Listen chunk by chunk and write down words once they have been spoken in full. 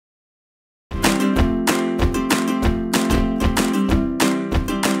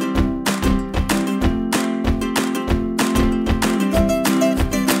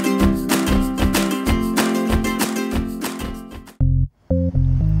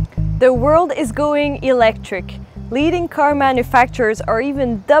The world is going electric. Leading car manufacturers are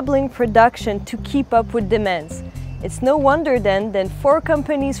even doubling production to keep up with demands. It's no wonder then that 4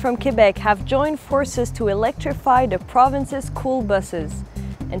 companies from Quebec have joined forces to electrify the province's school buses.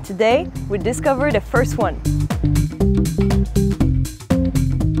 And today, we discovered the first one.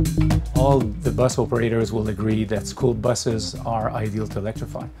 All the bus operators will agree that school buses are ideal to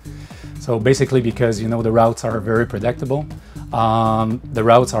electrify. So basically because, the routes are very predictable. The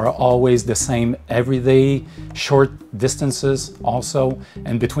routes are always the same every day, short distances also,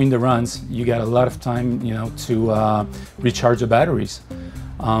 and between the runs you got a lot of time to recharge the batteries.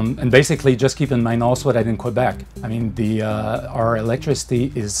 And basically just keep in mind also that in Quebec, our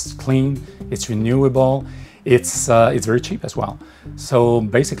electricity is clean, it's renewable, it's very cheap as well. So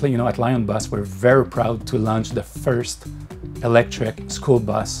basically, at Lion Bus, we're very proud to launch the first electric school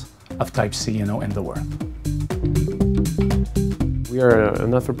bus of Type C, in the world. We are a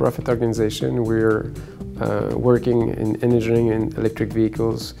not-for-profit organization. We're working in engineering and electric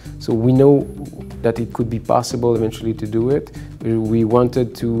vehicles. So we know that it could be possible eventually to do it. We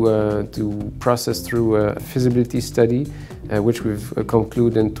wanted to process through a feasibility study, which we've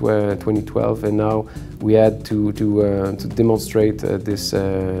concluded in 2012, and now we had to demonstrate this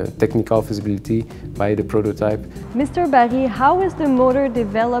technical feasibility by the prototype. Mr. Barry, how is the motor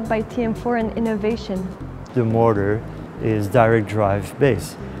developed by TM4 an innovation? The motor is direct drive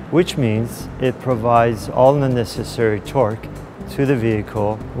based, which means it provides all the necessary torque to the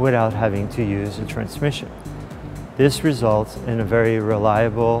vehicle without having to use a transmission. This results in a very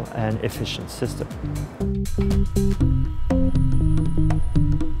reliable and efficient system.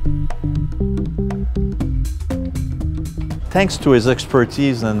 Thanks to his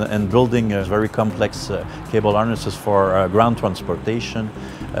expertise in building very complex cable harnesses for ground transportation,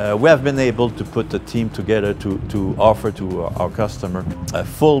 we have been able to put a team together to offer to our customer a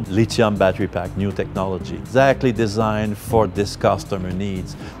full lithium battery pack, new technology, exactly designed for this customer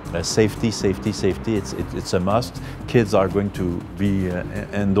needs. Safety, safety, safety, it's a must. Kids are going to be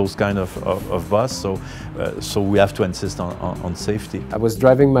in those kind of bus, so we have to insist on safety. I was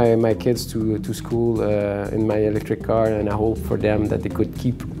driving my kids to school in my electric car, and I hope for them that they could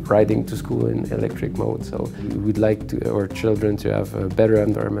keep riding to school in electric mode. So we'd like our children to have a better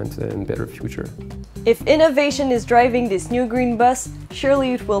environment and better future. If innovation is driving this new green bus,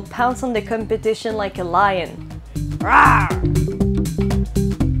 surely it will pounce on the competition like a lion. Rawr!